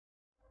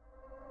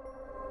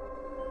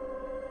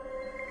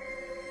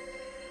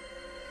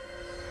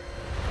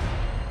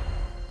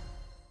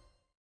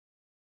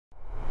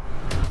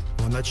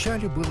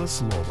начале было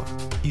Слово,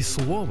 и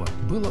Слово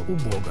было у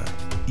Бога,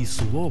 и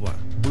Слово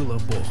было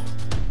Бог.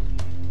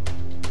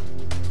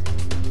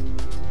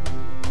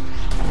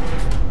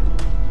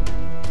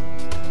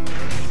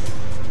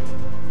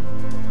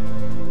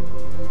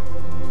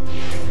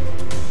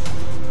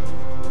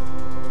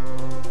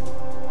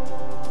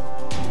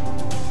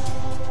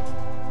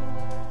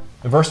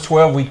 In verse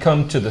 12, we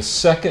come to the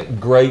second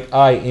great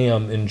I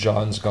am in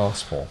John's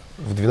Gospel.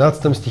 В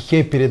 12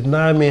 стихе перед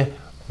нами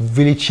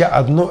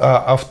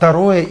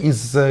второе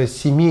из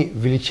 7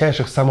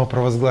 величайших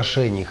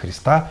самопровозглашений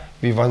Христа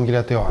в Евангелии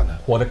от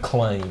Иоанна. What a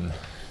claim.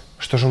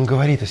 Что же он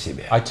говорит о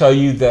себе? I tell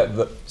you that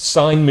the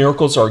sign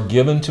miracles are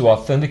given to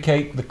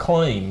authenticate the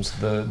claims.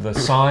 The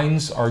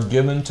signs are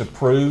given to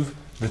prove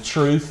the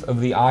truth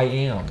of the I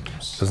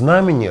ams.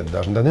 Знамения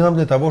даны нам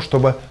для того,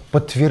 чтобы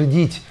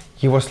подтвердить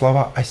его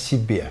слова о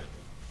себе.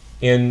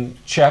 In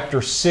chapter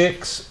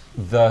 6,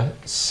 the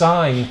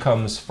sign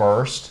comes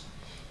first,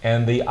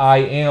 and the I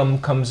am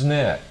comes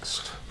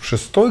next. В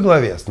 6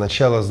 главе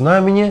сначала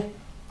знамение,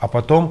 а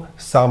потом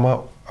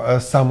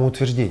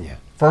самоутверждение.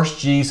 First,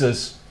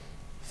 Jesus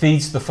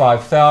feeds the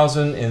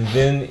 5,000, and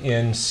then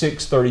in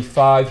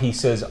 6:35 he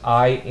says,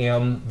 "I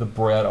am the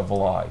bread of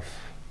life."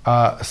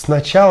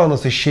 Сначала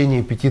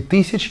насыщение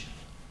 5000,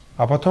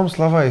 а потом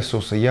слова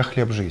Иисуса: «Я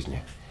хлеб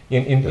жизни».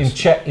 In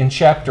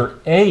chapter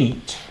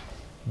 8,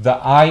 the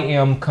I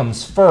am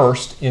comes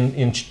first in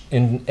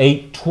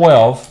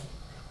 8:12,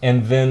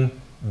 and then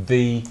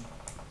the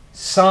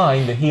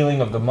sign, the healing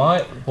of the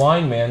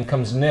blind man,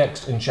 comes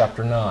next in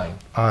chapter 9.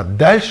 А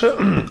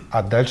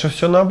дальше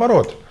все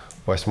наоборот.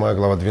 8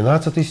 глава,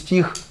 12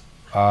 стих,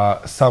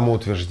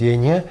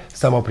 самоутверждение,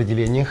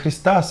 самоопределение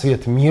Христа,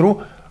 свет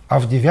миру, а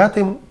в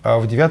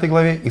 9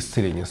 главе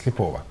исцеление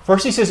слепого.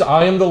 First he says,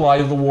 "I am the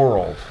light of the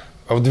world."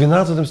 В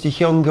 12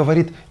 стихе он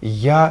говорит: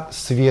 «Я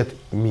свет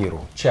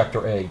миру».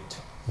 Chapter 8.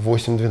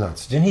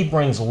 8:12. Then he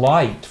brings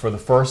light for the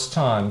first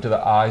time to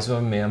the eyes of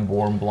a man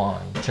born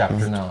blind.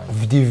 Chapter 9.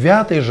 В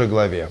 9 же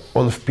главе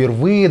он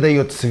впервые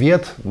дает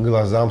свет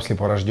глазам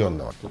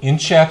слепорожденного. In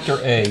chapter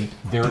 8,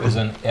 there is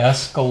an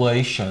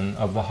escalation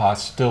of the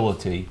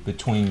hostility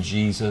between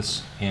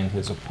Jesus and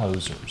his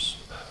opposers.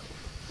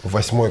 В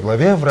 8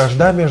 главе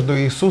вражда между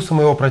Иисусом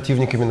и его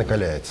противниками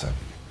накаляется.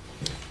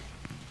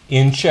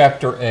 In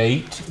chapter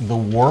 8, the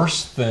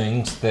worst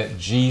things that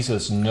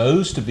Jesus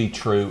knows to be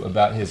true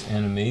about his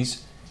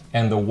enemies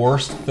and the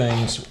worst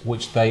things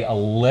which they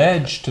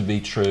allege to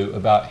be true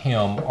about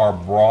him are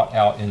brought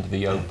out into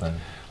the open.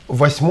 В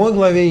 8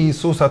 главе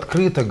Иисус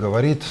открыто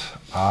говорит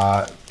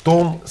о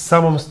том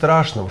самом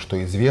страшном,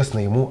 что известно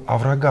ему о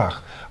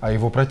врагах, о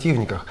его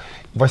противниках.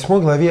 В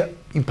 8 главе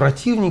и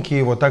противники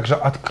его также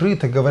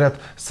открыто говорят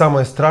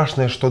самое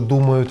страшное, что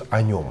думают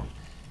о нем.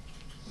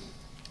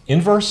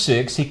 In verse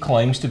 6, he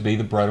claims to be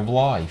the bread of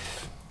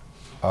life.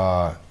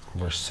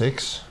 Verse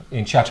 6.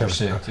 In chapter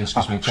 6,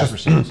 excuse me, chapter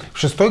 6. В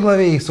 6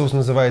 главе Иисус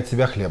называет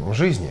себя хлебом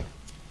жизни.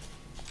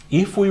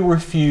 If we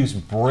refuse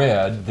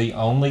bread, the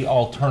only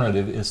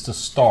alternative is to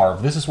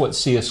starve. This is what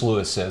C.S.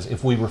 Lewis says.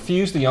 If we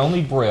refuse the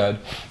only bread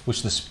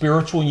which the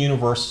spiritual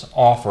universe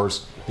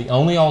offers, the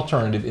only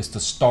alternative is to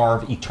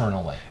starve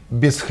eternally.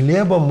 Без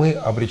хлеба мы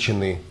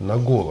обречены на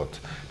голод.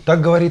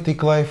 Так говорит и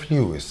Клайв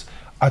Льюис.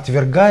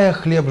 Отвергая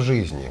хлеб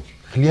жизни,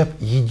 хлеб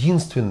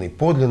единственный,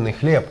 подлинный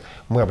хлеб,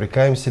 мы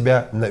обрекаем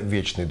себя на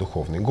вечный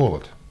духовный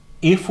голод.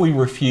 If we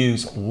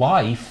refuse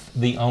life,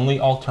 the only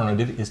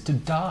alternative is to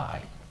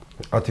die.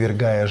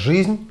 Отвергая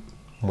жизнь,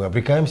 мы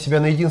обрекаем себя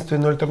на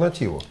единственную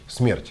альтернативу –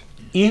 смерть.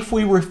 If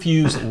we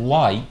refuse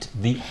light,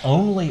 the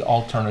only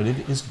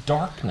alternative is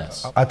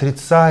darkness.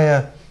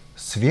 Отрицая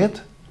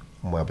свет,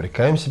 мы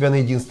обрекаем себя на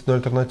единственную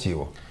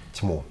альтернативу –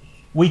 тьму.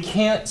 We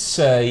can't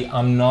say,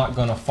 I'm not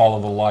going to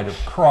follow the light of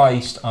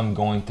Christ, I'm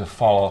going to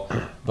follow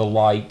the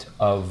light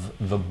of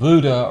the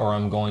Buddha, or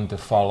I'm going to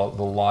follow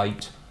the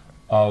light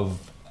of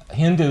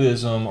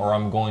Hinduism, or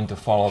I'm going to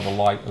follow the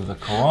light of the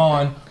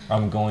Quran, or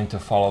I'm going to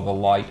follow the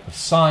light of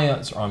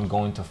science, or I'm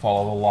going to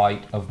follow the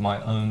light of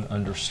my own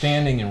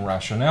understanding and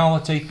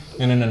rationality.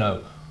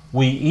 No.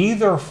 We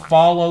either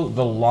follow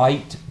the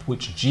light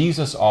which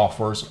Jesus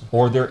offers,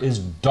 or there is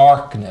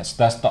darkness.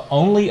 That's the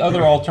only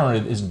other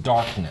alternative is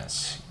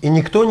darkness. И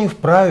никто не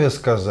вправе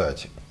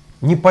сказать: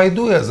 не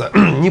пойду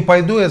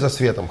я за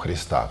светом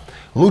Христа,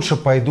 лучше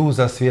пойду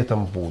за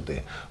светом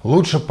Будды,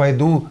 лучше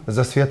пойду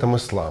за светом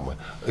ислама,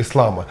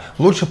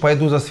 лучше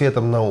пойду за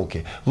светом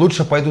науки,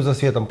 лучше пойду за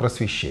светом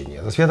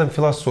просвещения, за светом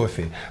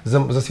философии,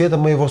 за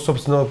светом моего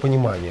собственного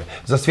понимания,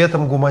 за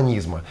светом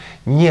гуманизма.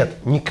 Нет,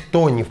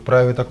 никто не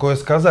вправе такое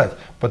сказать,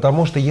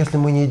 потому что если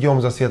мы не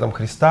идем за светом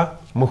Христа,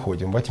 мы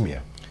ходим во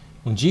тьме.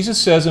 When Jesus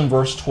says in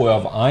verse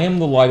 12, I am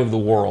the light of the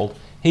world,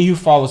 he who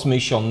follows me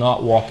shall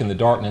not walk in the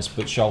darkness,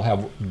 but shall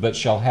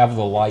have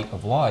the light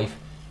of life,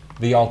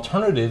 the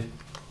alternative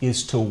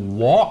is to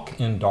walk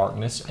in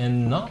darkness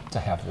and not to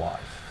have life.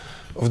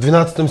 В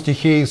 12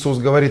 стихе Иисус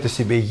говорит о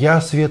себе: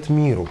 «Я свет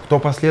миру. Кто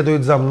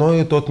последует за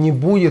мною, тот не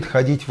будет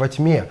ходить во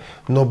тьме,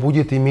 но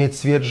будет иметь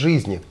свет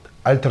жизни».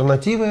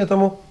 Альтернатива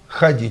этому –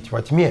 ходить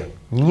во тьме,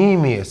 не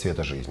имея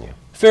света жизни.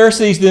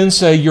 Pharisees then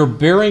say, you're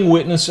bearing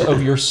witness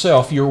of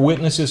yourself. Your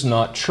witness is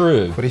not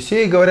true.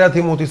 Фарисеи говорят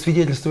ему: ты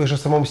свидетельствуешь о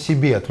самом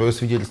себе, твое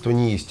свидетельство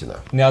не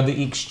истина. Now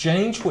the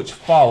exchange which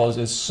follows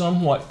is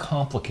somewhat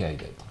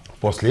complicated.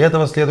 После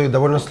этого следует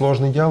довольно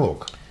сложный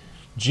диалог.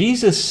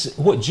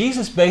 What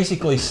Jesus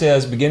basically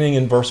says, beginning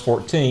in verse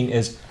 14,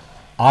 is,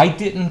 I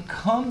didn't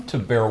come to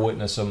bear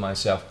witness of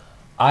myself.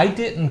 I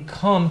didn't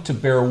come to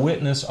bear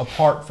witness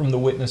apart from the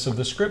witness of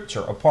the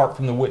Scripture, apart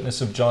from the witness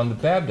of John the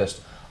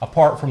Baptist,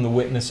 apart from the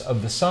witness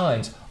of the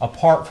signs,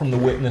 apart from the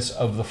witness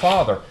of the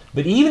Father.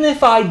 But even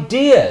if I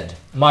did,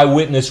 my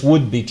witness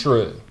would be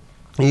true.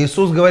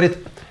 Иисус говорит: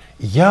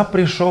 я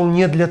пришел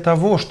не для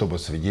того, чтобы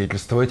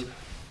свидетельствовать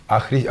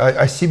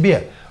о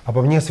себе.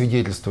 Обо мне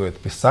свидетельствует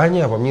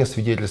Писание, обо мне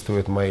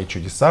свидетельствуют мои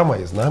чудеса,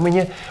 мои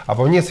знамения,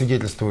 обо мне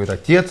свидетельствует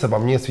Отец, обо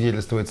мне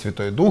свидетельствует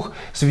Святой Дух.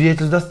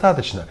 Свидетельств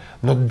достаточно.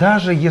 Но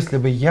даже если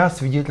бы я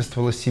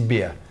свидетельствовал о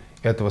себе,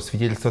 этого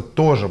свидетельства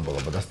тоже было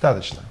бы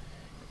достаточно.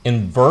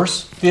 In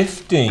verse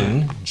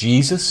 15,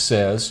 Jesus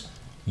says,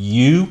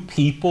 you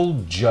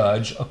people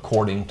judge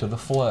according to the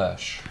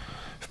flesh.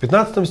 В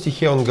 15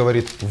 стихе он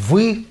говорит: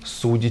 вы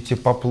судите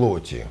по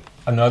плоти.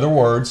 In other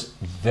words,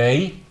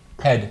 they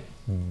had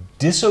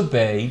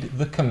disobeyed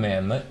the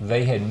commandment.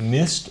 They had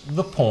missed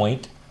the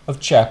point of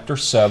chapter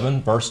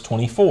 7, verse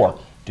 24.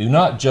 Do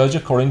not judge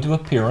according to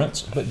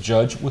appearance, but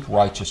judge with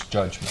righteous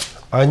judgment.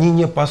 Они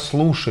не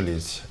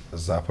послушались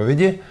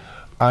заповеди.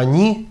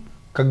 Они,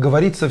 как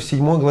говорится в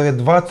 7 главе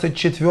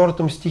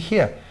 24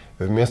 стихе,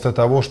 вместо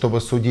того, чтобы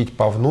судить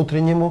по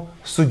внутреннему,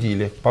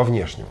 судили по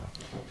внешнему.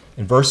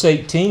 In verse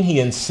 18, he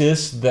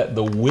insists that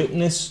the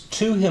witness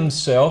to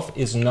himself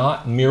is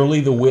not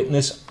merely the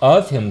witness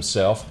of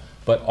himself,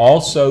 but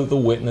also the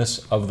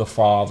witness of the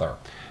Father.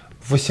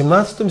 В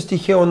 18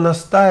 стихе он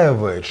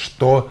настаивает,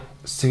 что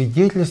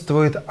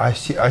свидетельствует о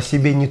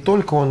себе не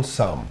только он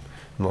сам,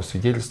 но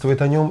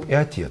свидетельствует о нем и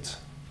Отец.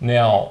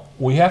 Now,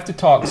 we have to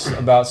talk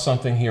about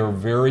something here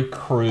very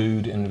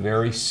crude and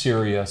very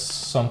serious,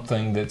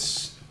 something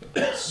that's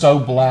so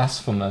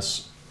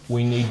blasphemous,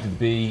 we need to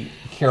be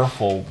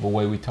careful the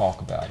way we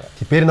talk about it.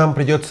 Теперь нам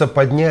придется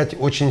поднять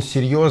очень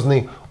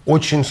серьезный,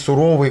 очень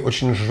суровый,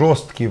 очень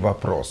жесткий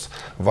вопрос.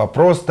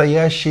 Вопрос,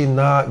 стоящий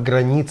на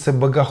границе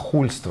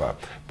богохульства.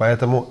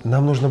 Поэтому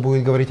нам нужно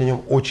будет говорить о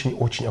нем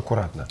очень-очень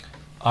аккуратно.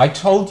 I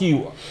told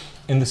you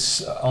on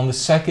the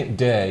second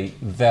day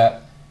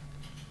that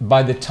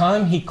by the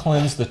time he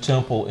cleansed the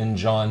temple in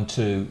John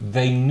 2,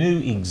 they knew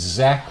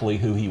exactly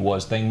who he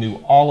was. They knew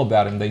all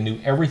about him. They knew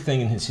everything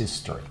in his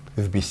history.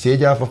 В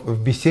беседе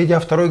о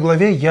 2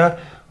 главе я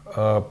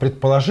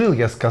предположил,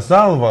 я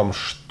сказал вам,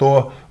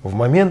 что в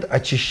момент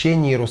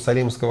очищения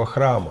Иерусалимского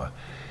храма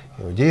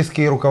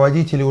иудейские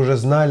руководители уже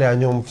знали о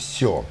нем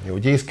все.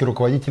 Иудейские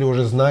руководители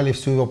уже знали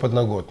всю его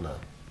подноготную.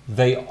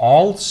 They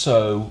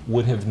also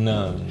would have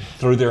known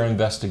through their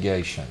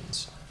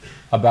investigations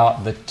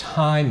about the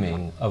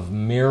timing of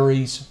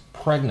Mary's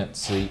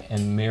pregnancy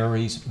and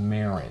Mary's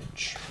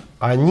marriage.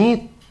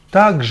 Они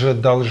также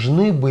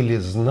должны были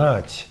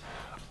знать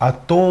о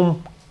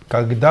том,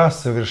 когда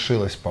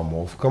совершилась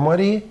помолвка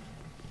Марии,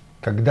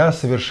 когда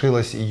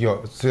совершилось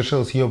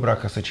ее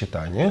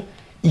бракосочетание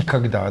и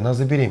когда она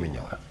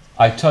забеременела.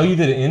 I tell you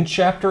that in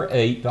chapter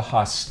 8, the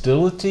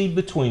hostility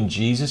between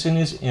Jesus and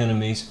his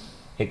enemies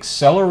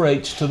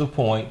accelerates to the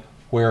point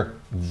where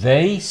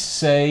they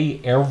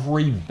say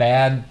every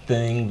bad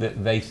thing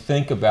that they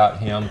think about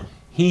him.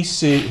 He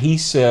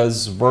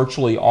says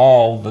virtually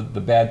all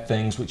the bad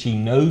things which he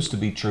knows to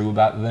be true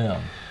about them.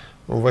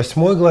 В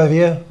 8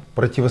 главе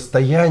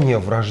противостояние,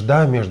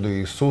 вражда между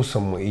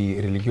Иисусом и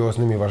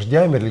религиозными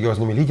вождями,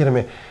 религиозными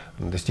лидерами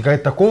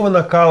достигает такого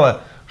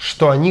накала,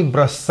 что они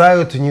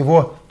бросают в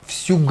него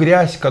всю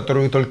грязь,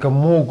 которую только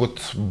могут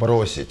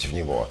бросить в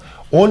него.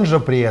 Он же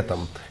при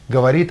этом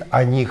говорит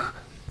о них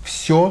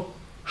все,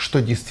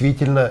 что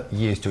действительно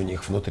есть у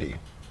них внутри.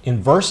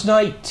 In verse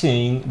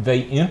 19,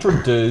 they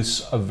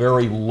introduce a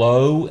very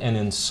low and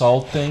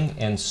insulting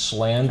and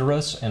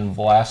slanderous and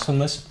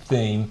blasphemous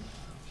theme,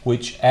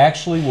 which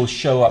actually will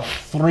show up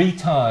 3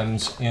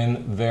 times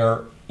in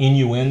their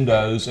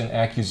innuendos and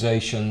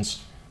accusations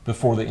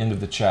before the end of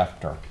the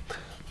chapter.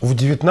 В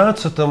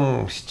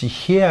 19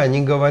 стихе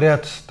они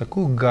говорят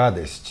такую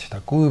гадость,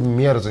 такую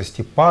мерзость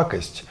и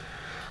пакость,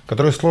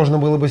 которую сложно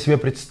было бы себе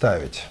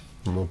представить.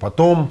 Но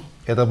потом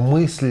эта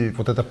мысль,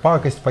 вот эта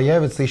пакость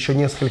появится еще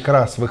несколько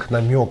раз в их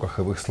намеках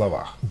и в их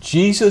словах.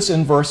 Jesus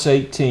in verse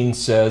 18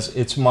 says,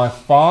 "It's my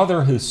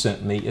Father who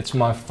sent me. It's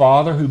my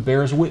Father who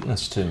bears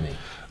witness to me."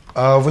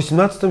 А в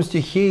 18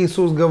 стихе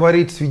Иисус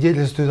говорит: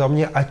 свидетельствует о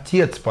мне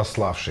Отец,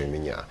 пославший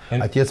меня.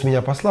 Отец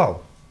меня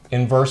послал.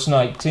 In verse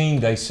 19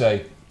 they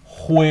say,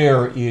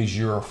 "Where is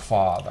your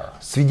Father?"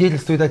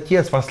 Свидетельствует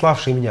Отец,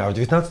 пославший меня. А в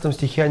 19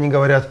 стихе они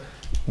говорят: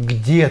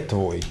 где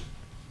твой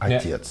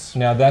Отец?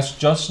 Now that's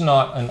just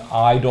not an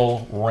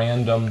idle,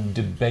 random,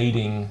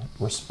 debating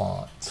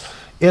response.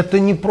 Это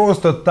не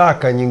просто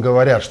так они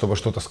говорят, чтобы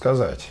что-то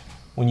сказать.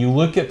 When you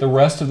look at the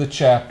rest of the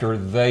chapter,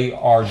 they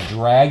are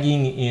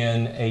dragging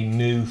in a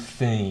new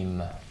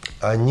theme.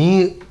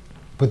 Они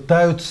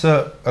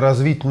пытаются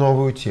развить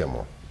новую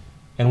тему.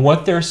 And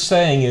what they're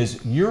saying is,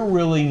 you're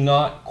really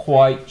not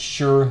quite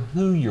sure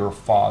who your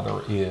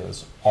father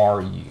is,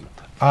 are you?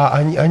 А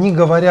они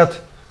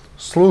говорят,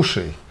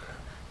 слушай,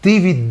 ты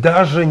ведь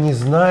даже не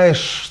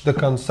знаешь до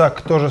конца,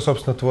 кто же,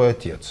 собственно, твой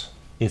отец.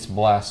 It's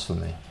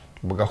blasphemy.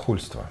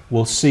 Богохульство.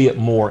 We'll see it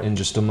more in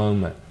just a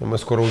moment. И мы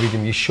скоро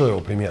увидим еще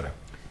его примеры.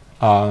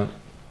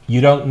 You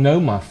don't know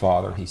my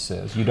father, he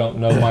says. You don't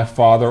know my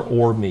father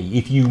or me.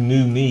 If you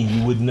knew me,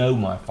 you would know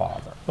my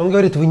father. Он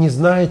говорит, вы не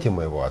знаете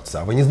моего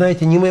отца. Вы не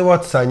знаете ни моего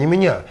отца, ни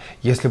меня.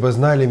 Если бы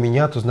знали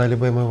меня, то знали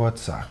бы и моего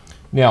отца.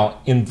 Now,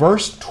 in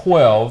verse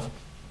 12,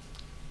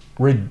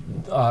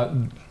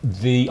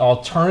 the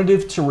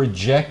alternative to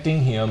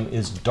rejecting him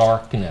is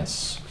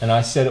darkness. And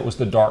I said it was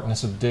the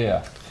darkness of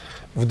death.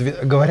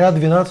 Говоря в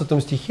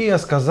 12 стихе, я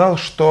сказал,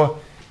 что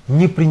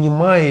не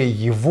принимая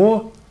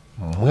его,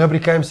 мы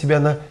обрекаем себя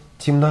на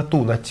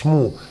темноту, на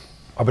тьму,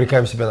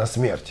 обрекаем себя на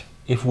смерть.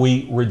 If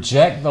we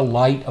reject the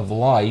light of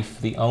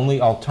life, the only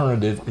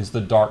alternative is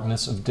the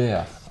darkness of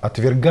death.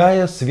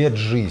 Отвергая свет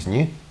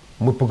жизни,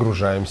 мы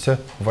погружаемся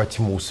во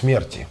тьму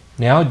смерти.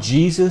 Now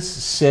Jesus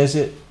says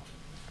it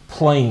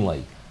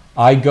plainly.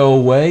 I go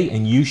away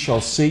and you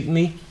shall seek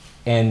me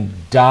and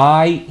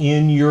die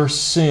in your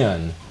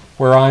sin.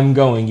 Where I'm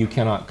going, you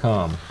cannot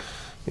come.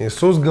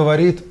 Иисус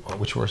говорит,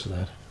 which verse is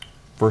that?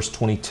 Verse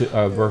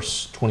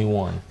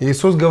 21.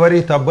 Иисус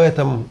говорит об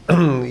этом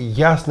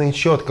ясно и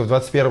четко в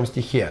 21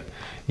 стихе.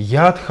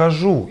 «Я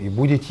отхожу, и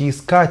будете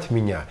искать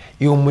меня,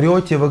 и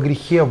умрете во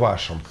грехе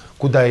вашем.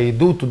 Куда я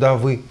иду, туда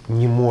вы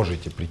не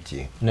можете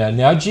прийти».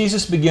 Now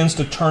Jesus begins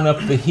to turn up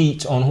the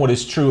heat on what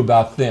is true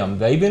about them.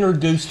 They've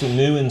introduced a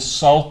new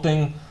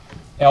insulting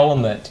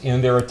element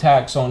in their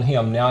attacks on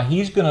him. Now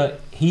he's going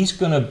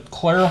to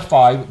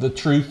clarify the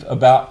truth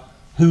about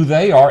who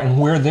they are and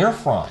where they're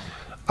from.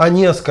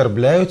 Они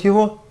оскорбляют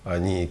его,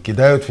 они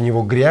кидают в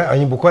него грязь,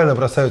 они буквально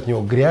бросают в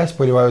него грязь,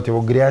 поливают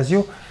его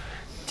грязью.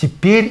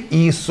 Теперь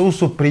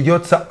Иисусу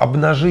придется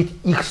обнажить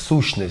их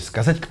сущность,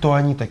 сказать, кто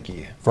они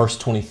такие. Verse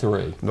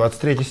 23.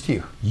 23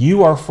 стих.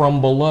 You are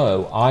from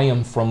below, I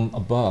am from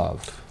above.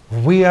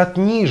 Вы от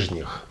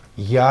нижних,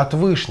 я от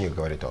вышних,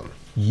 говорит он.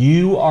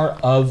 You are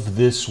of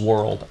this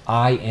world,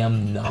 I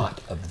am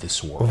not of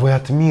this world. Вы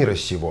от мира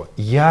сего,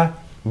 я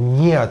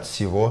не от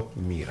сего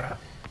мира.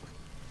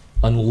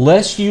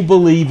 Unless you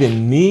believe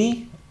in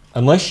me,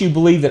 unless you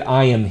believe that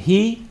I am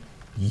He,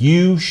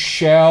 you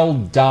shall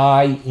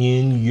die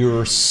in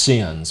your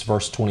sins.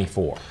 Verse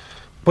 24.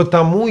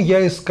 Потому я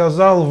и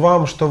сказал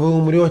вам, что вы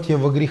умрете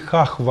во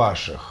грехах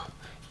ваших.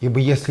 Ибо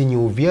если не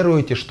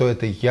уверуете, что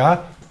это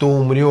я, то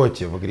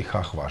умрете во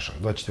грехах ваших.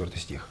 24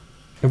 стих.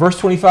 In verse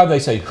 25 they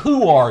say,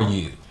 who are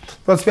you?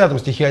 В 25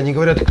 стихе они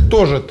говорят,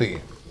 кто же ты?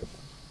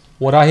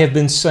 What I have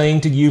been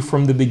saying to you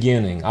from the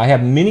beginning. I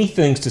have many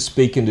things to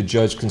speak and to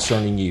judge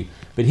concerning you.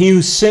 But he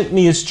who sent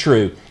me is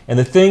true, and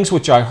the things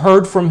which I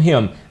heard from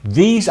him,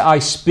 these I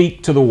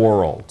speak to the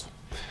world.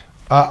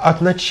 А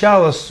от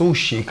начала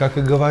сущий, как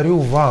и говорю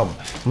вам,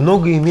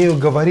 много имею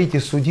говорить и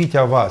судить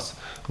о вас,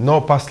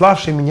 но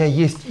пославший меня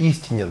есть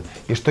истинен,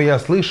 и что я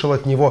слышал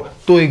от него,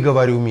 то и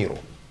говорю миру.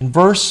 In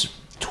verse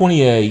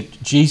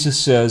 28, Jesus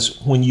says,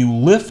 when you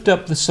lift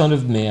up the Son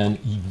of Man,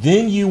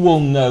 then you will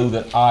know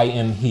that I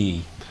am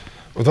he.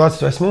 В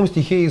 28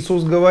 стихе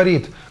Иисус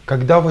говорит,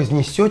 когда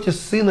вознесете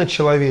Сына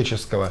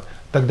Человеческого,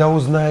 тогда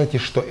узнаете,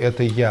 что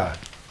это я.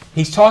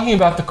 He's talking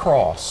about the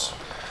cross.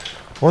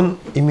 Он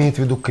имеет в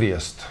виду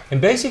крест. And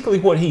basically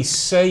what he's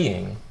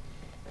saying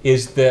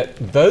is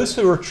that those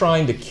who are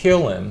trying to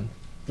kill him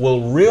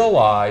will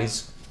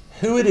realize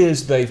who it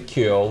is they've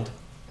killed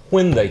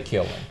when they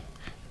kill him.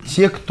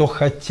 Те, кто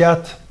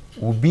хотят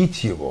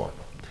убить его,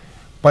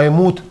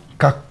 поймут,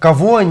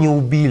 кого они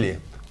убили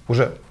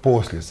уже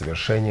после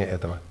совершения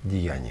этого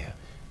деяния.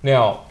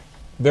 Now,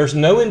 there's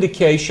no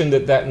indication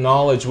that that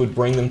knowledge would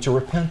bring them to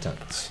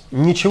repentance.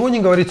 Ничего не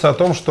говорится о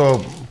том,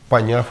 что,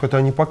 поняв это,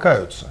 они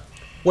покаются.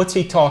 What's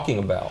he talking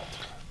about?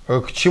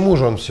 К чему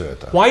же он все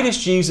это? Why does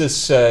Jesus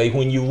say,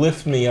 when you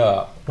lift me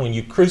up, when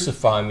you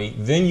crucify me,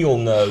 then you'll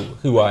know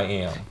who I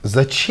am?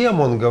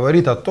 Зачем он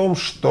говорит о том,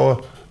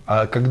 что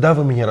когда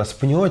вы меня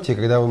распнете,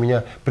 когда вы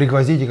меня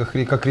пригвоздите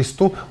ко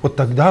кресту, вот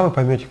тогда вы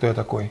поймете, кто я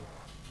такой?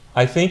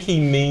 I think he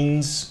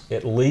means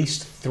at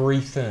least three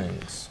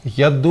things.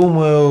 Я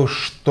думаю,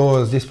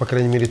 что здесь, по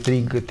крайней мере,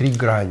 три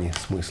грани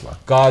смысла.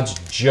 God's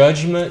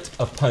judgment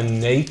upon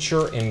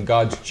nature and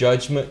God's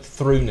judgment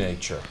through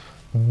nature.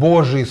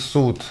 Божий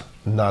суд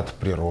над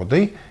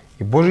природой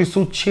и Божий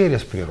суд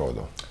через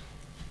природу.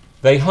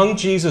 They hung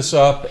Jesus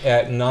up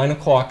at 9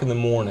 o'clock in the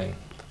morning.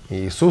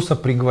 Иисуса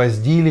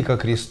пригвоздили ко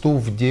кресту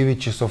в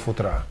 9 часов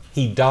утра.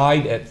 He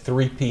died at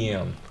 3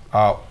 p.m.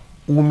 А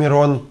умер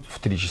он в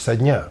 3 часа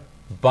дня.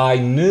 By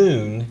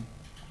noon,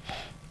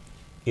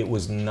 it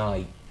was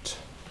night.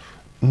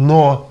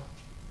 Но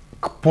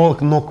к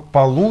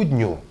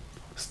полудню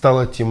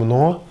стало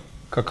темно,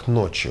 как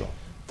ночью.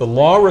 The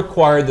law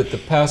required that the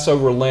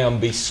Passover lamb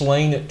be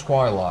slain at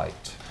twilight.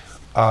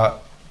 А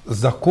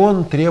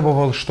закон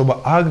требовал, чтобы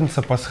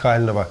агнца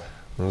пасхального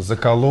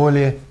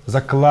заклали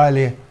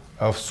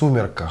в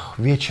сумерках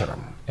вечером.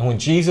 And when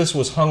Jesus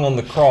was hung on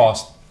the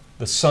cross,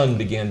 the sun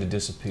began to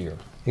disappear.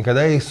 И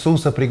когда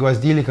Иисуса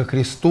пригвоздили ко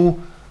кресту,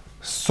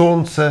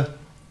 солнце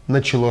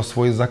начало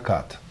свой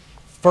закат.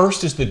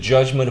 First is the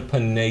judgment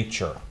upon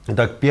nature.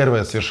 Итак,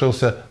 первое,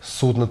 свершился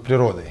суд над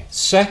природой.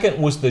 Second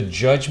was the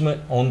judgment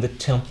on the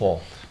temple.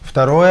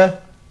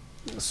 Второе,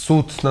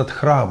 суд над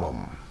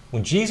храмом.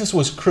 When Jesus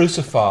was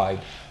crucified,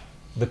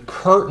 the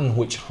curtain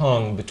which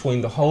hung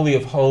between the Holy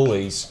of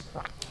Holies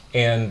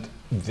and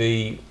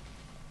the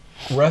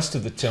rest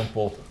of the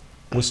temple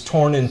was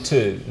torn in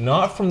two,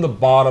 not from the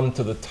bottom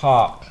to the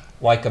top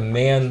like a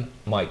man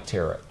might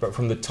tear it, but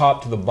from the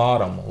top to the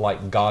bottom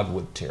like God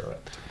would tear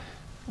it.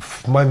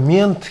 В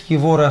момент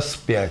его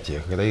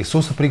распятия, когда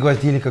Иисуса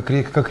пригвоздили ко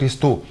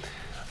кресту,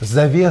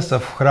 завеса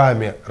в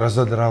храме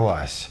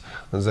разодралась.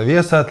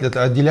 Завеса,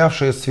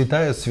 отделявшая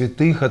святая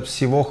святых от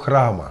всего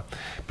храма.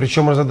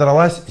 Причем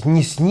разодралась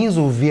не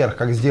снизу вверх,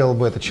 как сделал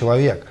бы этот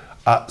человек,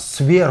 а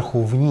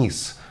сверху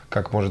вниз,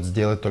 как может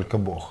сделать только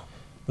Бог.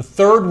 The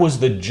third was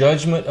the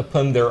judgment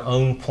upon their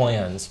own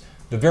plans.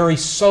 The very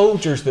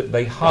soldiers that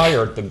they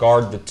hired to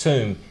guard the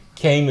tomb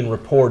came and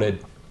reported,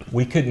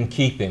 "We couldn't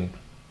keep him.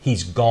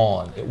 He's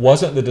gone." It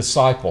wasn't the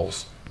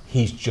disciples.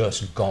 He's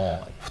just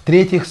gone.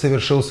 В-третьих,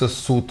 совершился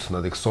суд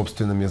над их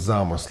собственными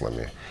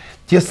замыслами.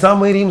 Те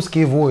самые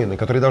римские воины,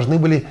 которые должны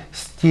были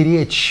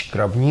стеречь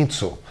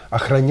гробницу,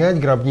 охранять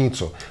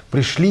гробницу,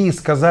 пришли и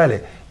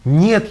сказали: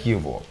 нет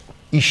его,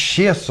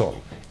 исчез он,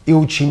 и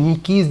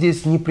ученики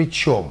здесь ни при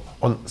чем,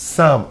 он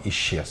сам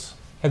исчез.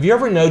 Have you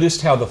ever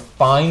noticed how the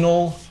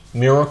final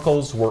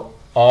miracles were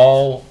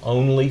all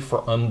only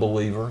for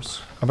unbelievers?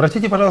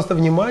 Обратите, пожалуйста,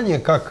 внимание,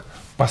 как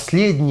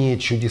последние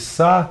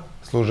чудеса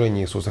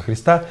служения Иисуса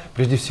Христа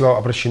прежде всего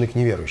обращены к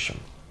неверующим.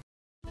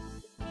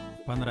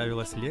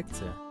 Понравилась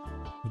лекция?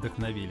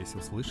 Вдохновились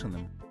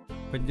услышанным?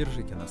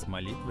 Поддержите нас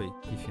молитвой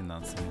и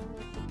финансами.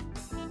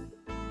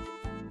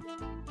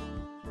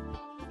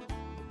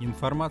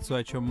 Информацию,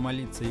 о чем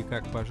молиться и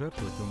как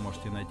пожертвовать, вы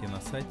можете найти на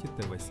сайте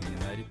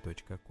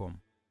tvseminary.com.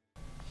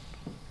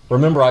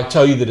 Remember, I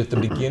tell you that at the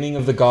beginning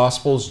of the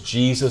Gospels,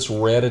 Jesus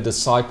read a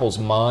disciple's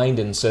mind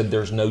and said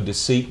there's no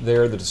deceit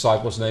there. The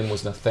disciple's name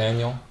was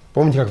Nathanael.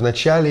 Помните, как в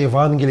начале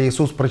Евангелия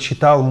Иисус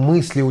прочитал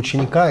мысли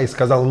ученика и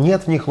сказал: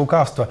 нет в них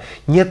лукавства,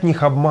 нет в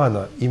них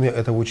обмана. Имя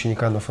этого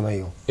ученика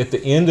Нафанаил. At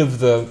the end of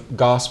the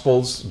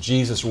Gospels,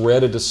 Jesus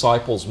read a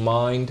disciple's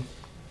mind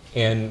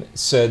and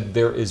said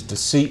there is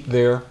deceit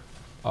there.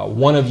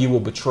 One of you will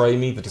betray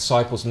me. The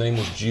disciple's name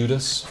was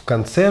Judas. В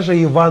конце же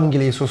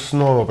Евангелия Иисус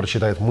снова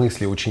прочитает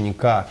мысли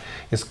ученика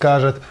и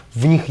скажет: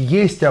 в них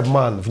есть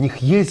обман, в них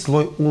есть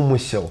злой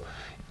умысел.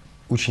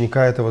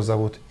 Ученика этого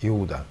зовут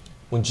Иуда.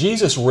 When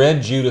Jesus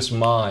read Judas'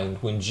 mind,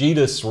 when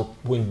Jesus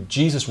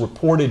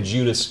reported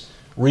Judas'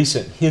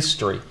 recent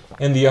history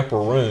in the upper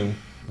room,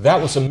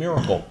 that was a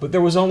miracle. But there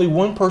was only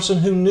one person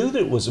who knew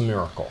that it was a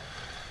miracle.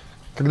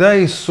 Когда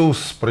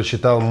Иисус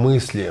прочитал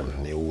мысли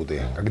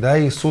Иуды, когда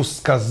Иисус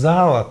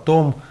сказал о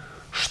том,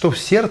 что в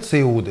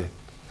сердце Иуды,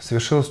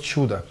 совершилось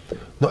чудо.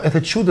 Но это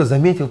чудо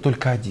заметил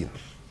только один.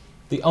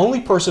 The only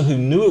person who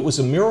knew it was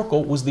a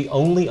miracle was the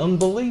only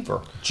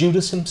unbeliever,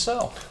 Judas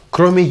himself.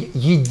 Кроме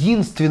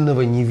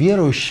единственного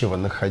неверующего,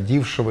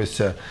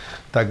 находившегося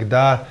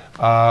тогда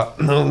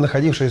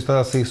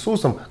с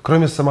Иисусом,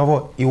 кроме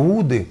самого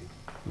Иуды,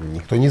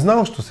 никто не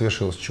знал, что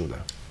совершилось чудо.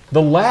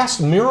 The last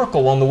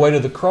miracle on the way to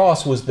the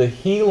cross was the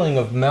healing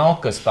of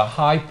Malchus, the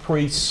high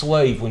priest's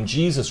slave, when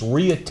Jesus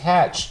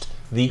reattached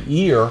the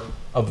ear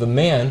of the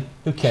man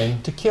who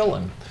came to kill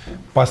him.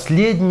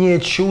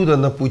 Последнее чудо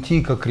на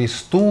пути ко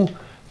кресту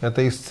 –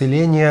 это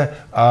исцеление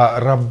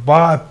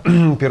раба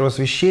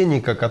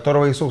первосвященника,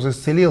 которого Иисус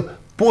исцелил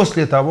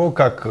после того,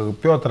 как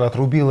Петр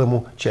отрубил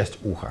ему часть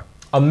уха.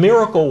 A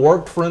miracle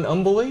worked for an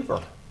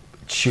unbeliever.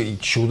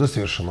 Чудо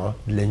совершено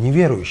для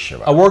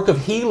неверующего. A work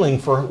of healing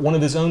for one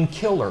of his own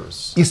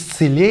killers.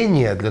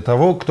 Исцеление для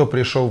того, кто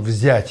пришел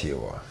взять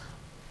его.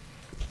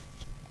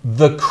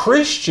 The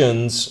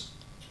Christians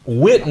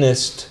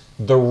witnessed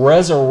the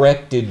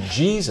resurrected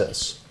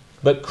Jesus,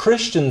 but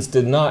Christians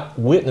did not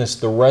witness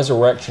the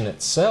resurrection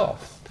itself.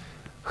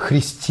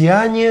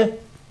 Христиане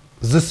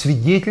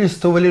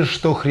засвидетельствовали,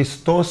 что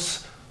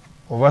Христос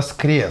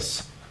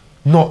воскрес,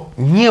 но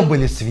не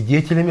были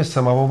свидетелями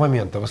самого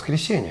момента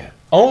воскресения.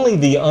 Only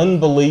the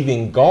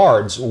unbelieving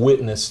guards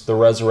witnessed the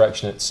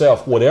resurrection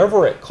itself.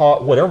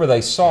 Whatever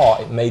they saw,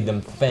 it made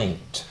them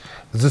faint.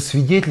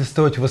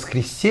 Засвидетельствовать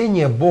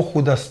воскресение Бог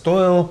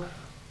удостоил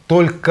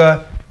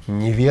только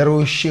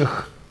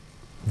неверующих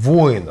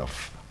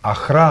воинов,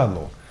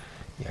 охрану.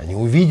 И они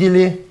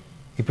увидели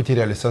и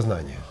потеряли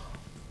сознание.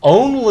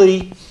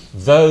 Only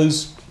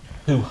those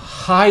who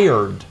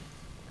hired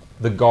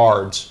the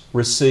guards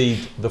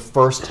received the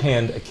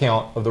first-hand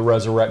account of the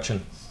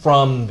resurrection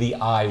from the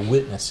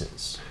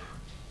eyewitnesses.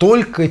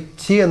 Только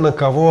те, на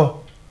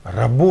кого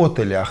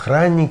работали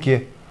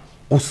охранники,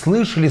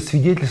 услышали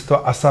свидетельство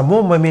о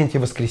самом моменте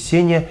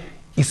воскресения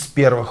из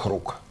первых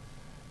рук.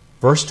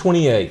 Verse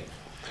 28.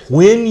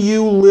 When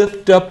you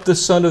lift up the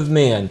Son of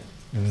Man,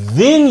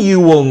 then you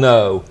will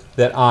know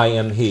that I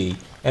am He,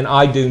 and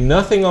I do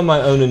nothing on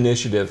my own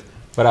initiative,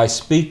 but I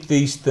speak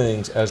these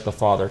things as the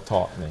Father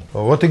taught me.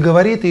 Вот и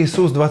говорит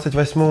Иисус в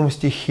 28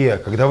 стихе: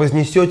 «Когда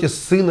вознесете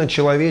Сына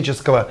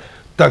Человеческого,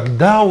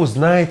 тогда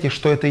узнаете,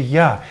 что это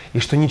Я, и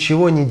что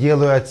ничего не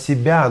делаю от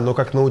себя, но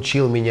как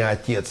научил меня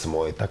Отец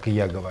мой, так и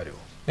я говорю».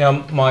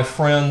 Now, my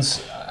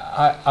friends,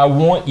 I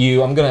want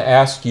you, I'm going to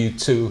ask you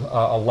to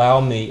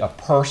allow me a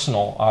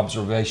personal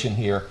observation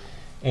here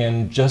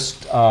and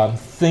just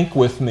think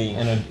with me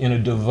in a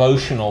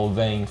devotional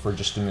vein for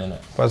just a minute.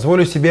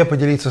 Позволю себе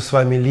поделиться с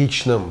вами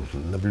личным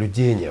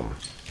наблюдением.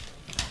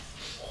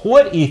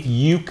 What if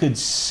you could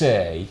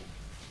say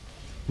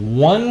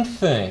one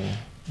thing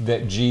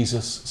that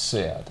Jesus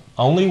said,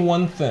 only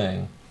one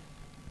thing,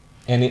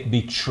 and it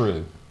be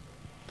true?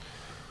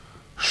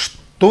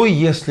 Что,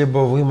 если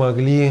бы вы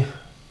могли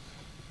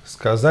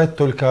сказать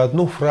только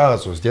одну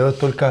фразу, сделать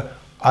только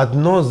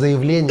одно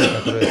заявление,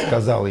 которое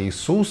сказал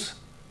Иисус,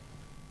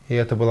 и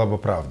это была бы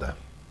правда?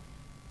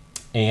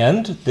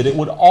 And that it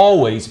would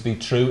always be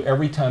true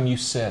every time you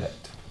said it.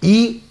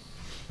 И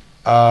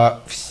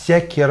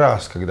всякий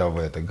раз, когда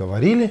вы это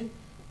говорили,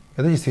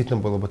 это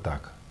действительно было бы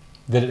так.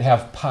 That it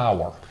have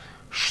power.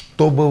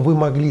 Чтобы вы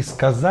могли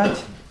сказать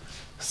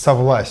со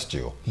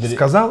властью.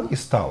 Сказал и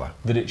стало.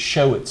 That it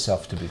show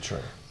itself to be true.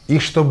 И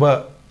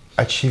чтобы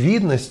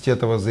очевидность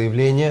этого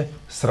заявления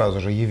сразу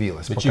же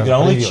явилась. But you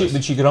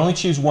could only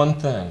choose one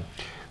thing.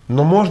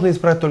 Но можно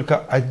избрать только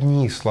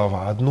одни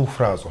слова, одну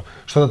фразу.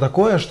 Что-то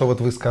такое, что вот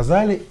вы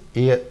сказали,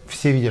 и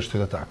все видят, что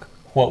это так.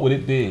 What would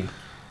it be?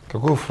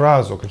 Какую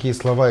фразу, какие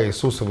слова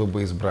Иисуса вы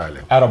бы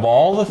избрали? Out of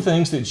all the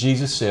things that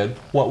Jesus said,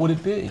 what would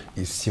it be?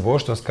 Из всего,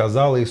 что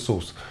сказал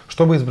Иисус,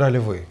 что бы избрали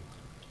вы?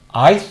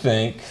 I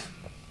think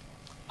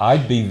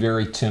I'd be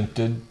very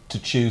tempted to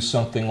choose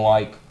something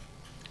like,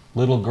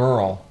 "Little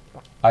girl,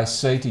 I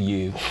say to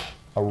you,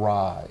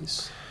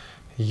 arise."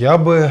 Я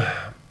бы,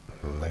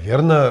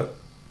 наверное,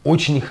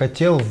 очень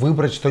хотел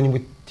выбрать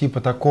что-нибудь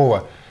типа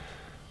такого: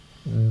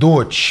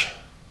 дочь,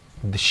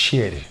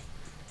 дщерь,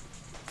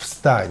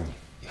 встань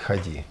и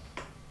ходи.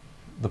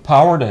 The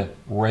power to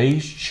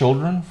raise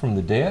children from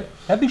the dead?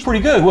 That'd be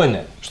pretty good, wouldn't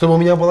it? Чтобы у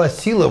меня была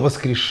сила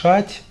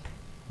воскрешать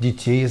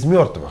детей из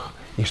мертвых.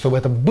 И чтобы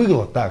это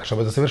было так,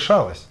 чтобы это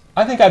совершалось.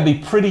 I think I'd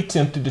be pretty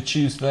tempted to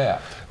choose that.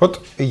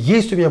 Вот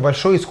есть у меня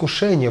большое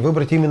искушение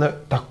выбрать именно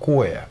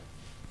такое.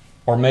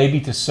 Or maybe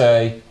to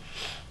say,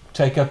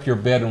 take up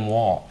your bed and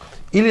walk.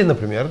 Или,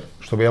 например,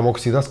 чтобы я мог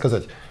всегда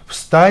сказать: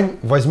 встань,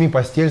 возьми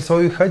постель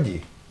свою и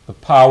ходи. The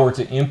power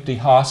to empty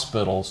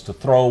hospitals, to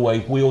throw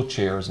away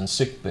wheelchairs and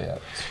sick beds.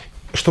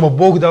 Чтобы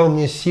Бог дал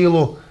мне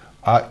силу,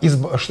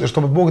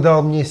 чтобы Бог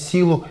дал мне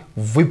силу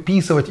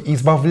выписывать,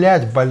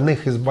 избавлять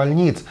больных из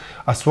больниц,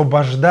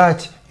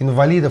 освобождать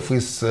инвалидов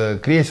из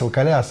кресел,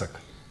 колясок.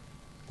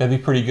 That'd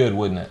be pretty good,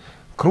 wouldn't it?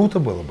 Круто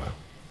было бы.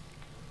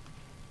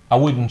 I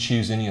wouldn't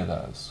choose any of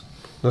those.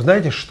 Но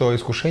знаете, что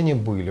искушения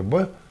были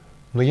бы,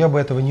 но я бы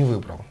этого не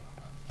выбрал.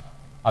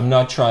 I'm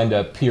not trying to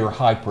appear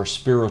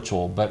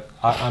hyper-spiritual, but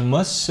I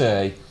must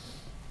say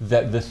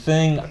that the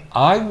thing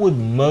I would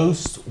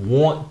most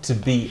want to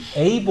be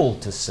able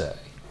to say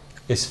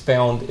is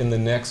found in the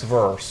next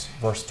verse,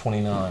 verse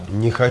 29.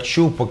 Не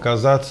хочу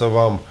показаться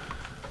вам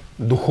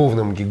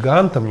духовным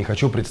гигантом, не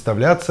хочу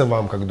представляться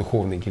вам как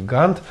духовный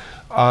гигант,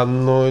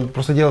 но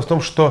просто дело в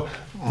том, что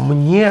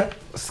мне,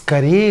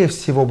 скорее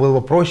всего, было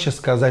бы проще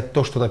сказать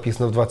то, что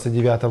написано в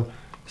 29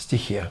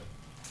 стихе.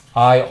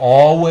 I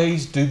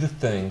always do the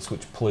things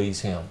which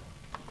please Him.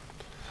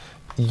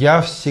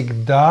 Я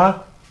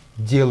всегда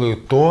делаю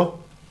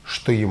то,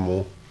 что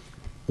Ему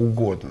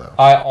угодно.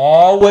 I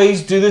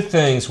always do the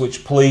things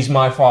which please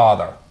my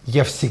Father.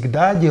 Я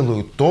всегда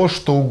делаю то,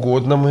 что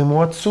угодно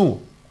моему Отцу.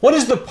 What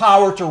is the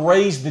power to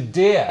raise the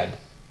dead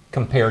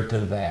compared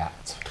to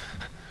that?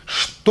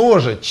 Что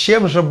же,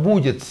 чем же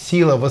будет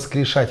сила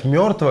воскрешать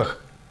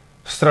мертвых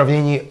в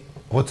сравнении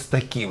вот с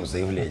таким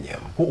заявлением?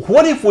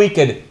 What if we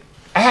could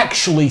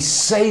actually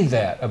say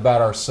that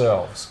about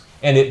ourselves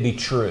and it be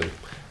true?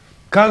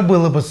 Как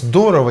было бы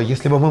здорово,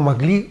 если бы мы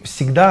могли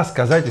всегда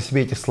сказать о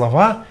себе эти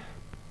слова,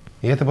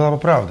 и это была бы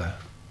правда.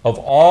 Of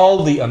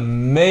all the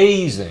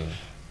amazing,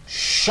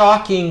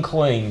 shocking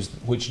claims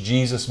which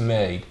Jesus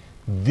made,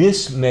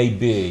 this may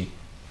be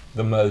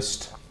the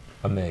most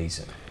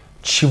amazing.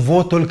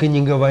 Чего только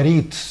не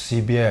говорит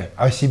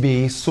о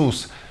себе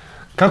Иисус,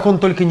 как Он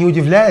только не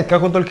удивляет,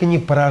 как Он только не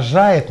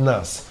поражает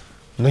нас,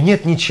 но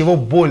нет ничего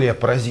более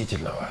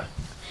поразительного.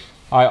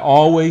 I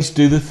always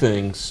do the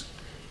things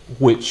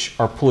which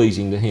are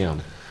pleasing to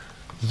Him.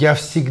 Я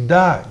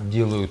всегда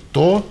делаю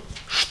то,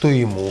 что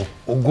Ему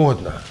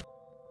угодно.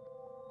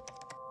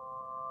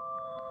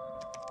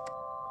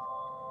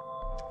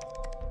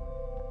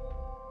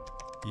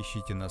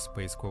 Ищите нас в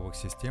поисковых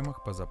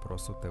системах по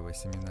запросу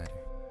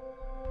ТВ-семинарий.